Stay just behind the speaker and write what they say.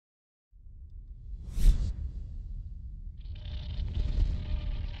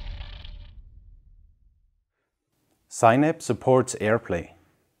Cynap supports AirPlay.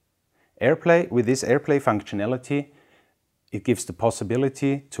 With this AirPlay functionality, it gives the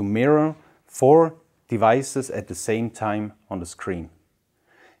possibility to mirror 4 devices at the same time on the screen.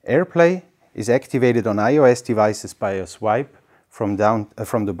 AirPlay is activated on iOS devices by a swipe from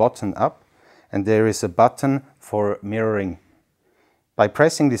the bottom up, and there is a button for mirroring. By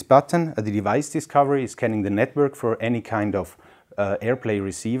pressing this button, the device discovery is scanning the network for any kind of AirPlay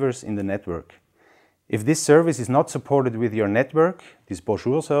receivers in the network. If this service is not supported with your network, this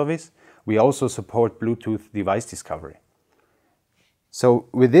brochure service, we also support Bluetooth device discovery. So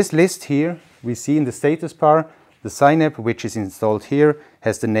with this list here, we see in the status bar, the Cynap, which is installed here,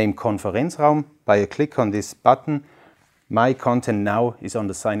 has the name Konferenzraum. By a click on this button, my content now is on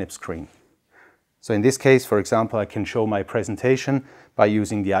the Cynap screen. So in this case, for example, I can show my presentation by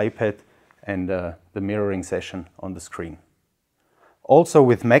using the iPad and the mirroring session on the screen. Also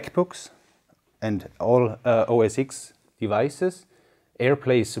with MacBooks and all OS X devices,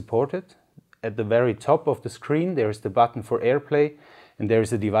 AirPlay is supported. At the very top of the screen, there is the button for AirPlay, and there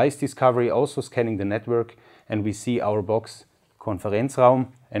is a device discovery also scanning the network, and we see our box Konferenzraum,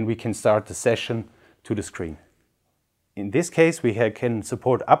 and we can start the session to the screen. In this case, we can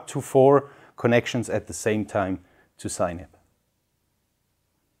support up to 4 connections at the same time to Cynap.